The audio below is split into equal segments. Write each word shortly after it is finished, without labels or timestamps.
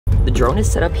the drone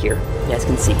is set up here. You guys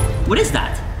can see. What is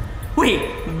that?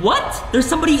 Wait, what? There's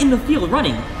somebody in the field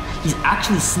running. He's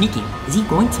actually sneaking. Is he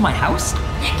going to my house?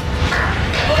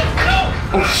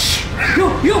 Oh, shh.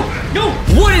 No.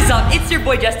 What is up? It's your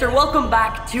boy Jester. Welcome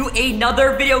back to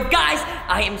another video. Guys,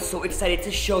 I am so excited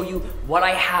to show you what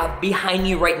I have behind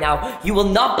me right now. You will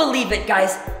not believe it,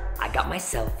 guys. I got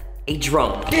myself a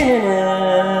drone.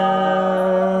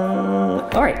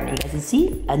 All right, you guys can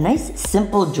see a nice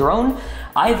simple drone.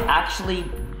 I've actually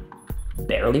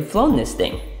barely flown this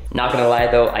thing. Not gonna lie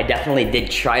though, I definitely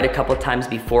did try it a couple times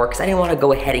before because I didn't want to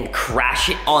go ahead and crash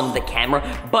it on the camera,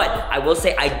 but I will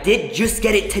say I did just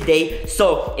get it today,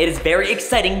 so it is very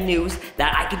exciting news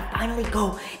that I can finally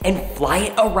go and fly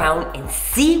it around and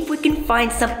see if we can find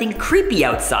something creepy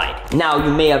outside. Now,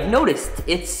 you may have noticed,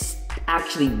 it's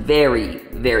actually very,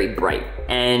 very bright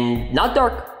and not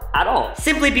dark at all.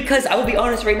 Simply because, I will be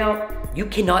honest right now, you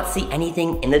cannot see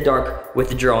anything in the dark with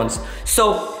the drones.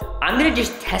 So I'm gonna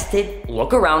just test it,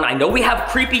 look around. I know we have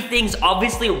creepy things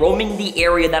obviously roaming the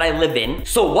area that I live in.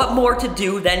 So what more to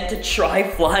do than to try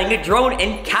flying a drone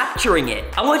and capturing it?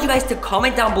 I want you guys to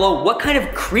comment down below what kind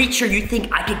of creature you think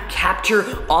I could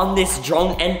capture on this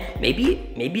drone, and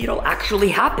maybe it'll actually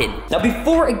happen. Now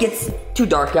before it gets too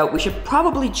dark out, we should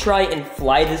probably try and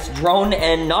fly this drone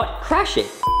and not crash it.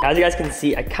 As you guys can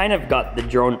see, I kind of got the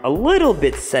drone a little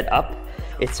bit set up.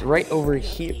 It's right over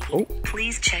here. Oh.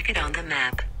 Please check it on the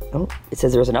map. Oh, it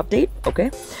says there's an update, okay.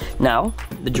 Now,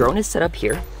 the drone is set up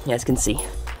here. You guys can see,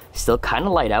 still kind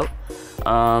of light out.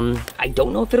 I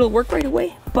don't know if it'll work right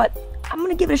away, but I'm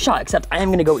gonna give it a shot, except I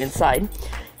am gonna go inside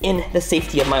in the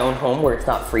safety of my own home where it's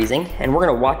not freezing, and we're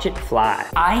gonna watch it fly.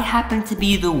 I happen to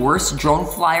be the worst drone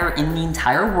flyer in the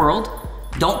entire world.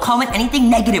 Don't comment anything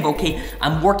negative, okay?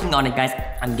 I'm working on it, guys.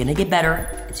 I'm gonna get better.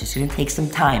 It's just gonna take some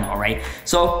time, all right?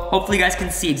 So hopefully you guys can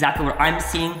see exactly what I'm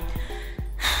seeing.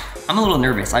 I'm a little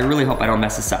nervous. I really hope I don't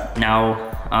mess this up. Now,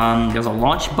 there's a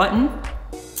launch button,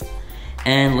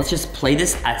 and let's just play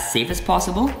this as safe as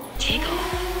possible. Take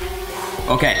off.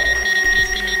 Okay.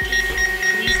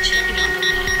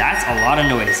 That's a lot of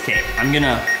noise, okay. I'm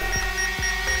gonna...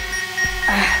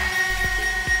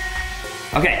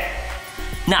 Okay,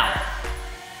 now,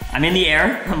 I'm in the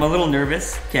air, I'm a little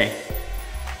nervous. Okay,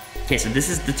 so this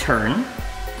is the turn.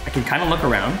 I can kind of look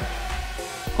around.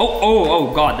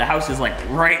 Oh God, the house is like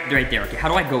right there. Okay, how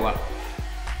do I go up?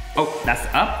 Oh, that's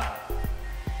up.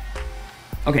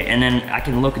 Okay, and then I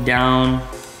can look down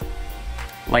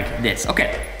like this.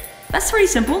 Okay, that's pretty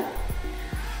simple.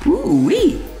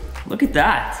 Ooh-wee, look at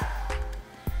that.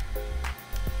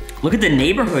 Look at the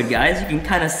neighborhood, guys. You can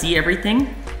kind of see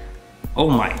everything. Oh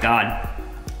my God.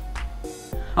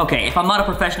 Okay, if I'm not a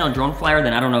professional drone flyer,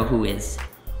 then I don't know who is.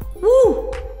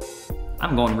 Woo!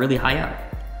 I'm going really high up.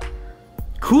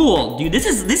 Cool, dude, this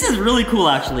is really cool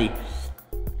actually.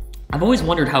 I've always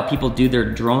wondered how people do their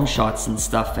drone shots and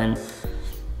stuff, and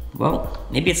well,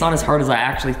 maybe it's not as hard as I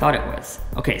actually thought it was.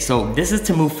 Okay, so this is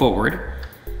to move forward.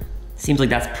 Seems like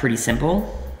that's pretty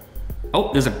simple.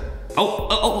 Oh, there's a,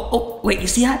 oh, wait, you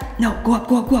see that? No, go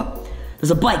up.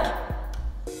 There's a bike.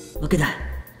 Look at that.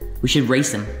 We should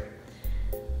race him.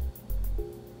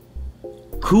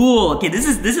 Cool, okay, this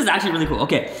is actually really cool.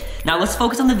 Okay, now let's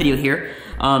focus on the video here.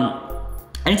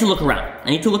 I need to look around. I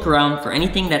need to look around for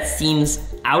anything that seems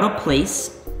out of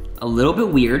place, a little bit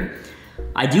weird.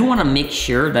 I do wanna make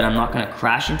sure that I'm not gonna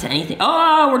crash into anything.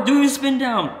 Oh, we're doing a spin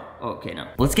down. Okay, no.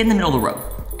 Let's get in the middle of the road.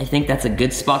 I think that's a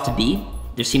good spot to be.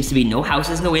 There seems to be no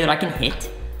houses in the way that I can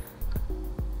hit.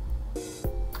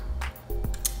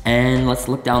 And let's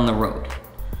look down the road.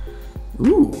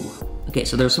 Ooh, okay,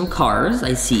 so there's some cars,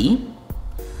 I see.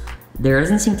 There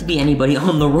doesn't seem to be anybody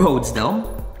on the roads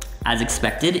though. As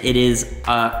expected, it is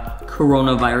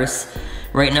coronavirus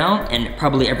right now, and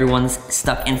probably everyone's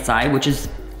stuck inside, which is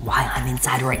why I'm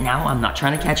inside right now. I'm not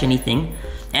trying to catch anything,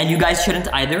 and you guys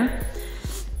shouldn't either.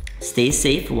 Stay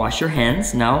safe, wash your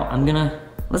hands. Now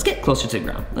let's get closer to the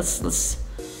ground. Let's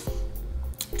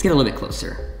get a little bit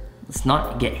closer. Let's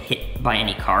not get hit by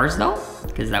any cars though,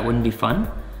 because that wouldn't be fun.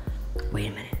 Wait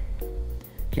a minute.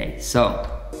 Okay,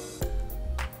 so,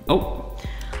 all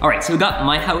right, so we got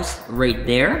my house right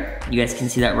there. You guys can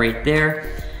see that right there.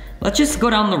 Let's just go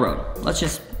down the road. Let's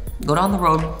just go down the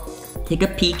road, take a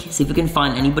peek, see if we can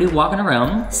find anybody walking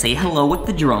around, say hello with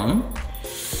the drone.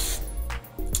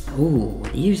 Ooh,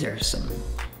 these are some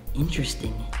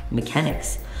interesting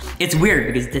mechanics. It's weird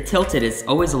because the tilted is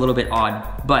always a little bit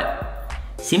odd, but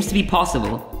seems to be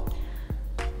possible.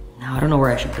 Now I don't know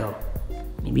where I should go.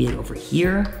 Maybe over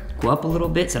here, go up a little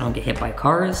bit so I don't get hit by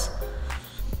cars.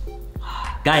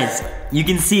 Guys, you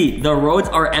can see the roads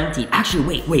are empty.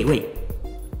 Actually, wait.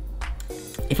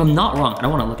 if I'm not wrong, I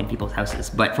don't wanna look in people's houses,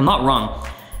 but if I'm not wrong,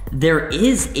 there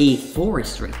is a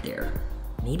forest right there.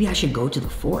 Maybe I should go to the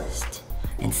forest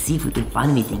and see if we can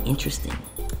find anything interesting.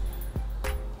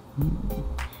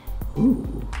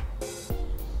 Ooh. I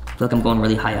feel like I'm going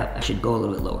really high up. I should go a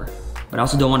little bit lower. But I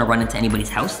also don't want to run into anybody's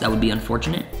house. That would be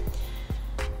unfortunate.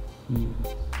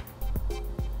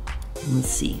 Let's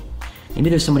see. Maybe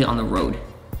there's somebody on the road.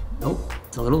 Oh,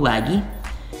 it's a little laggy.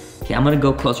 Okay, I'm gonna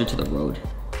go closer to the road.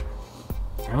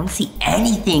 I don't see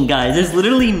anything, guys. There's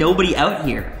literally nobody out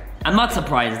here. I'm not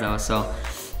surprised though, so.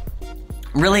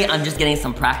 Really, I'm just getting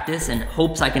some practice and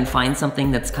hopes I can find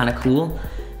something that's kind of cool.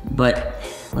 But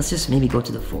let's just maybe go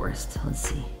to the forest. Let's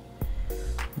see.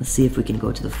 Let's see if we can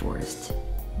go to the forest.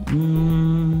 I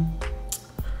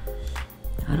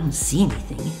don't see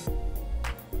anything.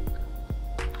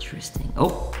 Interesting.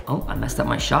 Oh, I messed up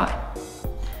my shot.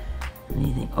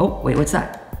 Anything? Oh, wait, what's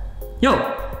that? Yo,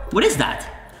 what is that?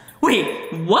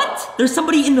 Wait, what? There's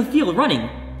somebody in the field running.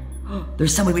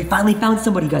 There's somebody, we finally found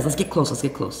somebody, guys. Let's get close, let's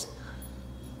get close.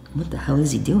 What the hell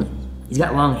is he doing? He's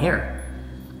got long hair.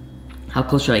 How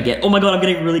close should I get? Oh my God, I'm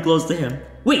getting really close to him.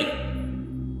 Wait.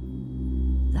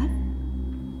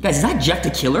 Guys, is that Jeff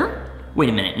the Killer? Wait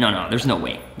a minute, no, there's no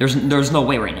way. There's no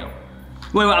way right now.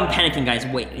 Wait, I'm panicking, guys.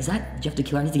 Wait, is that Jeff the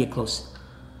Killer? I need to get close.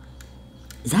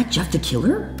 Is that Jeff the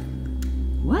Killer?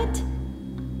 What?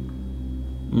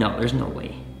 No, there's no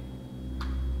way.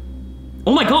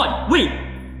 Oh my God, wait!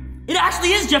 It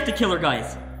actually is Jeff the Killer,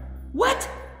 guys. What?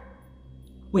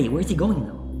 Wait, where's he going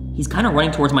though? He's kind of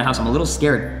running towards my house. I'm a little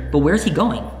scared, but where's he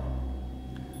going?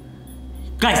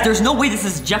 Guys, there's no way this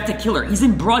is Jeff the Killer. He's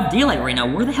in broad daylight right now.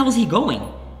 Where the hell is he going?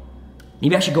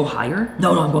 Maybe I should go higher?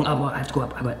 No, I'm going up. I have to go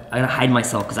up. I gotta hide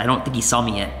myself because I don't think he saw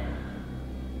me yet.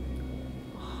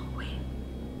 Oh,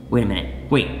 wait a minute.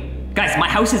 Wait. Guys, my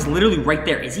house is literally right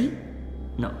there. Is he?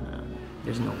 No.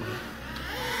 There's no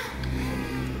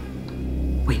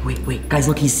way. Wait. Guys,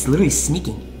 look, he's literally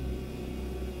sneaking.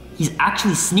 He's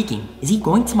actually sneaking. Is he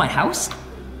going to my house?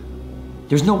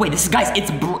 There's no way. This is, guys,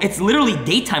 it's literally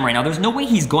daytime right now. There's no way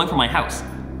he's going for my house.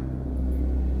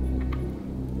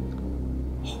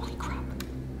 Holy crap.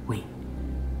 Wait.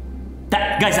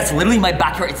 Guys, that's literally my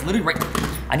backyard. It's literally right.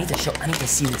 I need to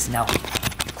see this now.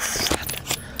 Crap.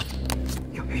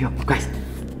 Yo, guys.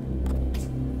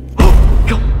 Oh,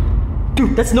 yo.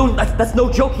 Dude, that's no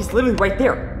joke. He's literally right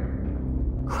there.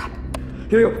 Crap.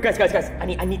 Yo, guys. I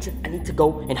need to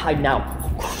go and hide now.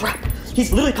 Oh, crap.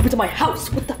 He's literally coming to my house.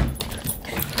 What the?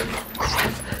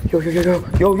 Crap. Yo,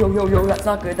 that's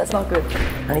not good.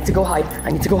 I need to go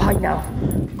hide now.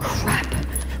 Crap.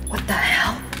 What the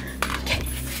hell? Okay.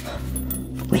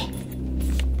 Wait.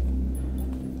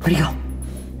 Where'd he go?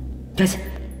 Guys,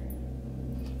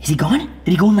 is he gone?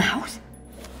 Did he go in the house?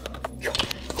 Yo,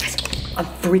 guys, I'm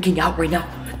freaking out right now.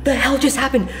 The hell just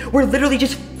happened? We're literally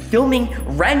just filming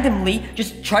randomly,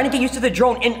 just trying to get used to the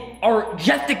drone, and our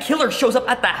Jeff the Killer shows up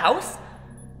at the house?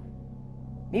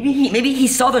 Maybe he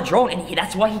saw the drone and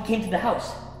that's why he came to the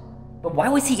house. But why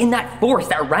was he in that forest,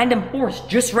 that random forest,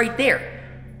 just right there?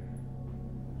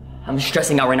 I'm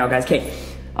stressing out right now, guys. Okay,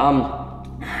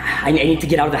 I need to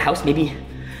get out of the house. Maybe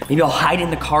I'll hide in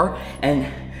the car and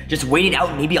just wait it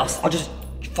out. Maybe I'll just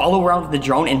follow around with the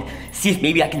drone and see if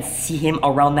maybe I can see him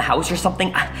around the house or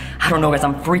something. I don't know, guys.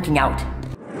 I'm freaking out.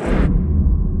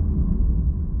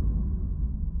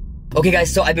 Okay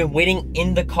guys, so I've been waiting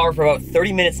in the car for about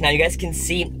 30 minutes now. You guys can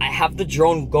see I have the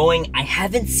drone going. I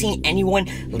haven't seen anyone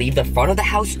leave the front of the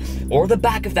house or the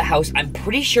back of the house. I'm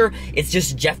pretty sure it's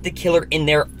just Jeff the Killer in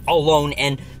there alone,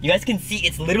 and you guys can see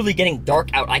it's literally getting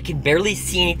dark out. I can barely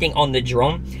see anything on the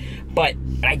drone, but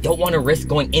I don't want to risk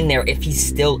going in there if he's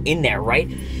still in there, right?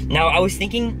 Now, I was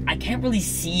thinking I can't really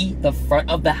see the front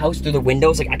of the house through the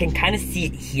windows. Like, I can kind of see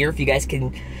it here if you guys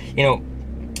can, you know,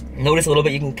 notice a little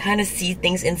bit. You can kind of see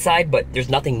things inside, but there's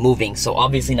nothing moving, so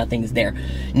obviously nothing is there.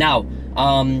 Now,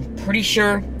 pretty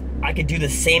sure I could do the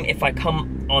same if I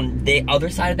come on the other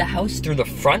side of the house through the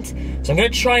front. So I'm gonna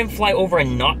try and fly over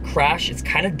and not crash. It's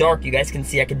kind of dark. You guys can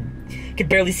see I could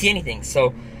barely see anything.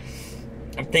 So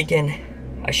I'm thinking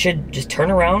I should just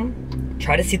turn around,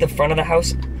 try to see the front of the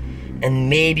house, and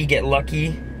maybe get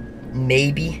lucky.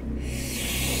 Maybe.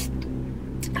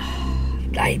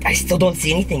 I still don't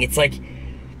see anything. It's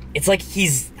like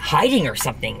he's hiding or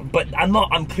something, but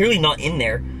I'm clearly not in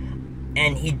there.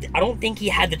 And I don't think he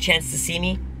had the chance to see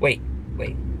me. Wait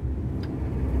a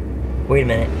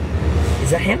minute.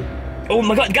 Is that him? Oh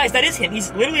my God, guys, that is him.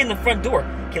 He's literally in the front door.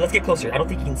 Okay, let's get closer. I don't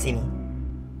think he can see me.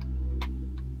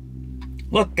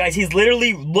 Look, guys, he's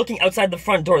literally looking outside the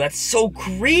front door. That's so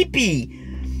creepy.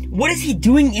 What is he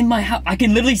doing in my house? I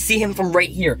can literally see him from right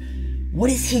here. What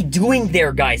is he doing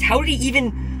there, guys? How did he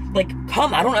even, like,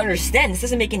 come? I don't understand. This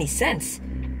doesn't make any sense.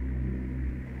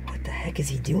 What the heck is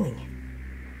he doing?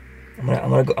 I'm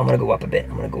gonna go up a bit.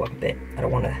 I'm gonna go up a bit. I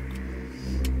don't wanna.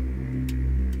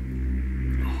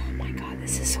 Oh my god,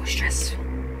 this is so stressful.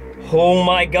 Oh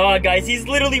my god, guys, he's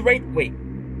literally right. Wait.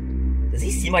 Does he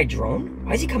see my drone?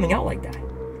 Why is he coming out like that?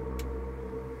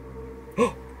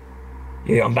 Oh.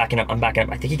 Yeah, I'm backing up. I'm backing up.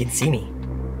 I think he can see me.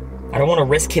 I don't want to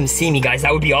risk him seeing me, guys.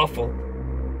 That would be awful.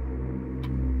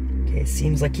 Okay, it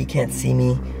seems like he can't see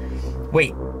me.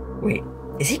 Wait.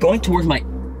 Is he going towards my...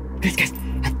 Guys,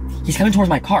 he's coming towards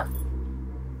my car.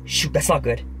 Shoot, that's not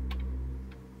good.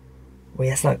 Wait,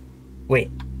 that's not... Wait.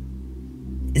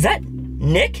 Is that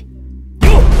Nick?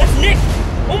 Yo, that's Nick!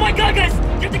 Oh my god, guys!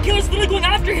 The killer's literally going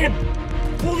after him!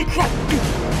 Holy crap!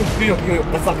 Yo,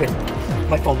 that's not good.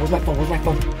 My phone, where's my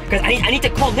phone? Guys, I need to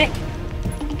call Nick!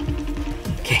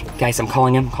 Okay, guys, I'm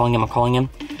calling him.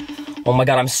 Oh my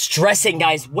god, I'm stressing,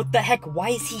 guys. What the heck? Why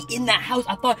is he in that house?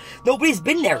 I thought nobody's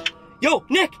been there. Yo,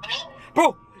 Nick!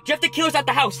 Bro, Jeff the killer's at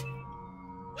the house.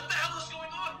 What the hell is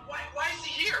going on? Why is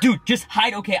he here? Dude, just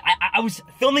hide, okay? I was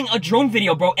filming a drone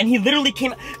video, bro, and he literally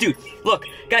came... Dude, look,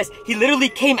 guys, he literally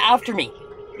came after me.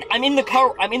 I'm in the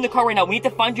car right now. We need to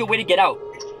find you a way to get out.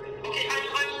 Okay,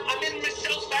 I'm in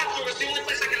Michelle's bathroom. It's the only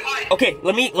place I can hide. Okay,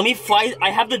 let me fly. I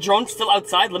have the drone still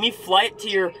outside. Let me fly it to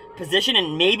your position,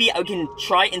 and maybe I can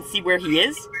try and see where he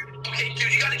is. Okay,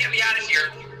 dude, you gotta get me out of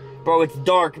here. Bro, it's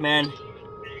dark, man.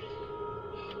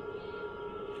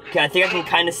 Okay, I think I can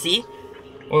kind of see.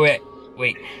 Wait.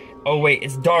 Oh, wait,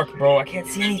 it's dark, bro. I can't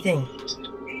see anything.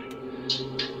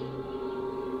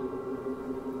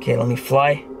 Okay, let me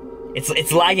fly.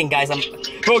 It's lagging, guys.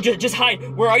 Bro, just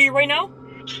hide. Where are you right now? I'm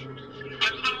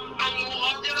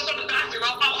on the other side of the bathroom.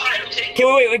 I'll hide, okay? Okay,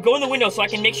 wait. Go in the window so I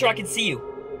can make sure I can see you.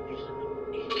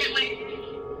 Okay,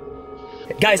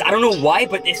 wait. Guys, I don't know why,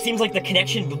 but it seems like the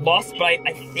connection lost, but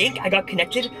I think I got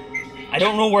connected. I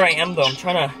don't know where I am, though. I'm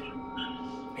trying to...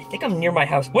 I think I'm near my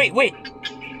house. Wait.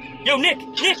 Yo, Nick!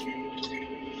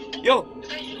 Yo!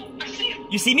 I see him.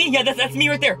 You see me? Yeah, that's me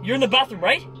right there. You're in the bathroom,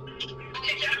 right?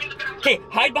 Okay, yeah, I'm in the bathroom. Okay,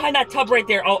 hide behind that tub right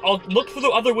there. I'll look through the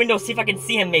other window, see if I can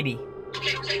see him, maybe.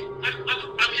 Okay. I'm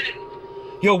in it.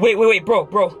 Yo, wait, bro.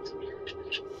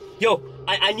 Yo,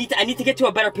 I need to get to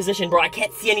a better position, bro. I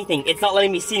can't see anything. It's not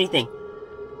letting me see anything.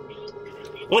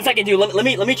 One second, dude. Let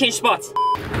me change spots.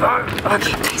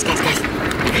 Okay, guys.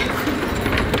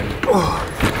 Oh.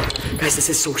 Guys, this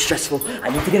is so stressful. I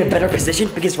need to get a better position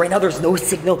because right now there's no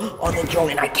signal on the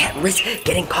drone and I can't risk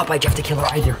getting caught by Jeff the Killer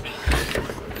either.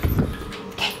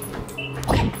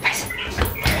 Okay, guys.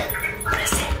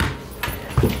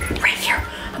 Right here.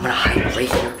 I'm gonna hide right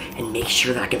here and make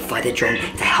sure that I can fly the drone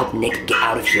to help Nick get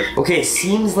out of here. Okay, it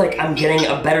seems like I'm getting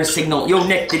a better signal. Yo,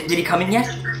 Nick, did he come in yet?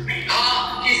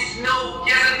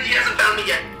 He hasn't found me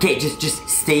yet. Okay, just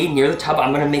stay near the tub.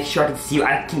 I'm gonna make sure I can see you.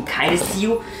 I can kind of see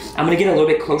you. I'm gonna get a little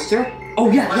bit closer. Oh,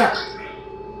 yeah.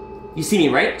 You see me,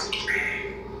 right?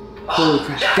 Holy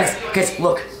crap. Guys,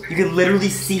 look. You can literally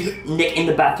see Nick in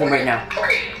the bathroom right now.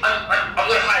 Okay, I'm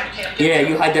gonna hide. You can't get Yeah,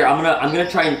 you hide there. I'm gonna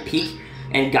try and peek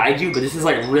and guide you, but this is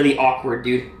like really awkward,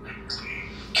 dude.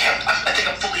 I think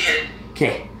I'm fully hidden.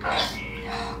 Okay.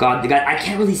 God, I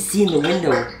can't really see in the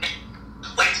window.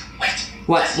 Wait.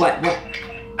 What?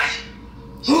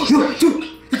 Yo,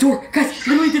 dude, the door. Guys,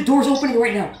 literally the door's opening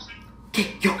right now.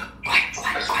 Okay, yo,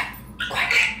 quiet.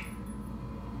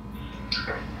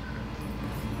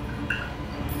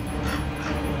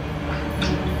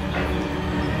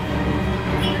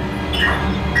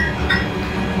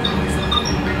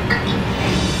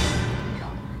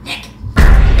 Nick.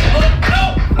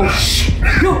 No! Oh, shit.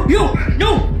 Yo,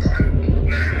 no!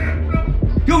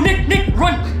 Yo, Nick,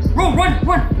 run!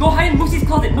 Go hide in Moosey's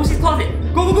closet.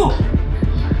 Go!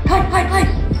 Hide!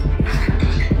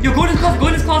 Yo, go in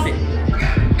his closet.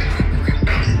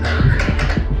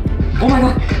 Oh my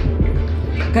god.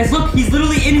 Guys, look, he's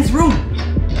literally in his room.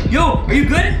 Yo, are you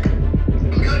good?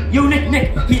 Yo,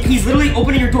 Nick, he's literally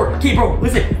opening your door. Okay, bro,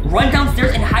 listen, run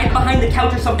downstairs and hide behind the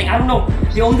couch or something. I don't know.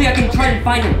 The only thing I can try to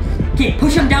find him. Okay,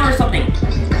 push him down or something.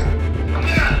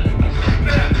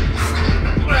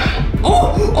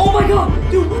 Oh my god,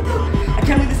 dude, what the? I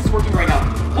can't believe this is working right now.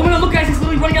 Oh my god, look guys, he's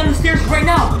literally running down the stairs right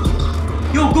now.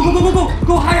 Yo,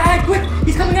 go, hide, quick.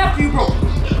 He's coming after you, bro.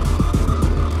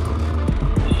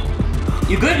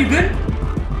 You good? I'm good.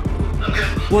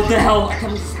 What the hell? I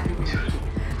can't believe this is happening right now.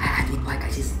 I have to be quiet,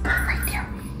 guys. He's right there.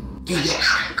 Okay, yo.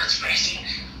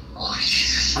 Holy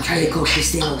Jesus. I'm trying to get close. Just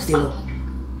stay low.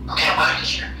 Okay, I'm out of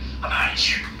here.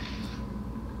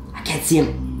 I can't see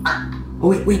him. Oh,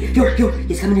 wait. Yo.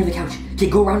 He's coming near the couch. Okay,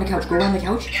 go around the couch. Okay,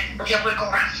 I'm gonna go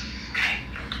around. Okay.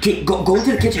 Okay, go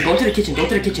into the kitchen, go into the kitchen, go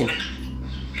into the kitchen.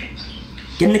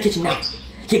 Get in the kitchen now.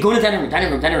 Okay, go to the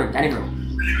dining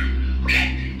room.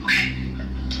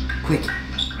 Quick.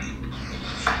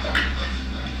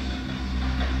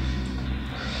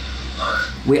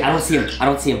 Wait, I don't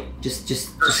see him. Just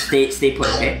stay put,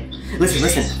 okay?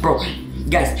 Listen, bro.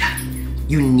 Guys,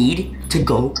 you need to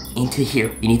go into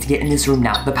here. You need to get in this room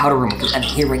now, the powder room, because I'm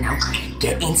here right now.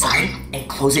 Get inside and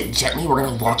close it gently. We're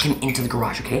gonna walk him into the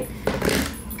garage, okay? Okay.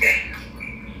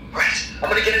 Right. I'm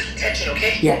gonna get his attention,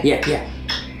 okay? Yeah.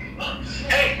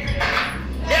 Hey!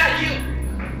 Yeah, you!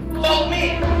 Follow me!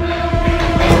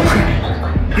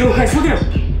 Yo, guys, look at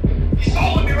him! He's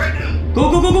following me right now!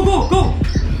 Go!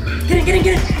 Get in!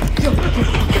 Yo,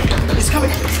 He's coming!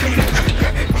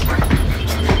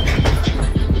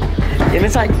 Get him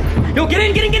inside. Yo, get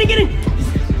in!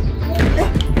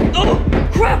 Oh,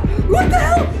 crap! What the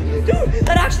hell? Dude,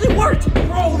 that actually worked!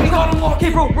 Bro, we got him locked!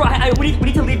 Okay, bro, we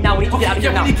need to leave now. We need to get out of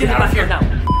here now. We need to get out of here now.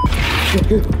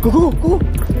 Go.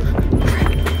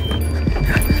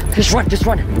 Just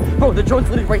run. Bro, the drone's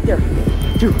literally right there.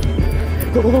 Dude,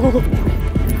 go.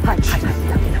 Hide.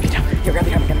 Get down. Here, grab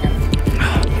it.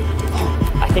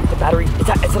 I think the battery, it's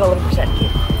at 11%. Let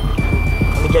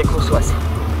me get it close to us.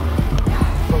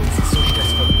 Bro, this is so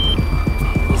stressful.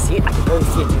 You see it? I can barely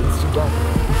see it, dude. It's too dark.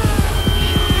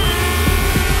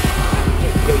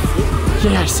 Yo, you see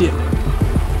it? Yeah, I see it.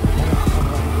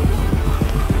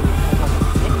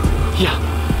 Yeah.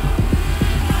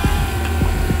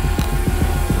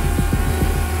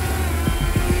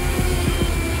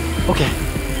 Okay,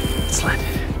 it's landed.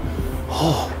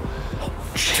 Oh,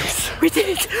 jeez. We did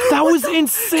it! That was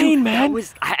insane, man.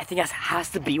 I think that has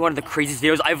to be one of the craziest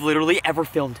videos I've literally ever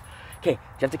filmed. Okay,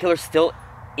 Jeff the Killer's still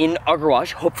in our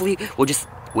garage. Hopefully, we'll just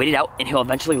wait it out and he'll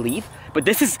eventually leave. But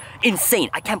this is insane.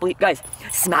 I can't believe, guys,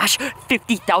 smash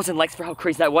 50,000 likes for how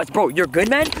crazy that was. Bro, you're good,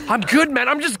 man? I'm good, man.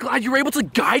 I'm just glad you were able to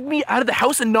guide me out of the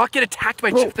house and not get attacked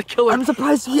by Jeff the Killer. I'm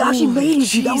surprised he actually made it.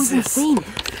 Jesus. That was insane.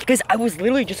 Guys, I was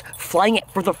literally just flying it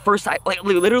for the first time, like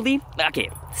literally, okay,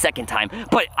 second time,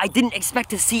 but I didn't expect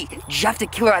to see Jeff the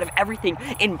Killer out of everything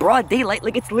in broad daylight.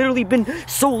 Like, it's literally been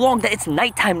so long that it's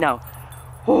nighttime now.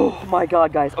 Oh my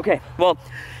God, guys. Okay, well,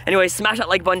 anyways, smash that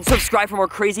like button, subscribe for more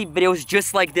crazy videos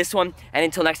just like this one, and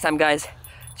until next time, guys,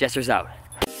 Jester's out.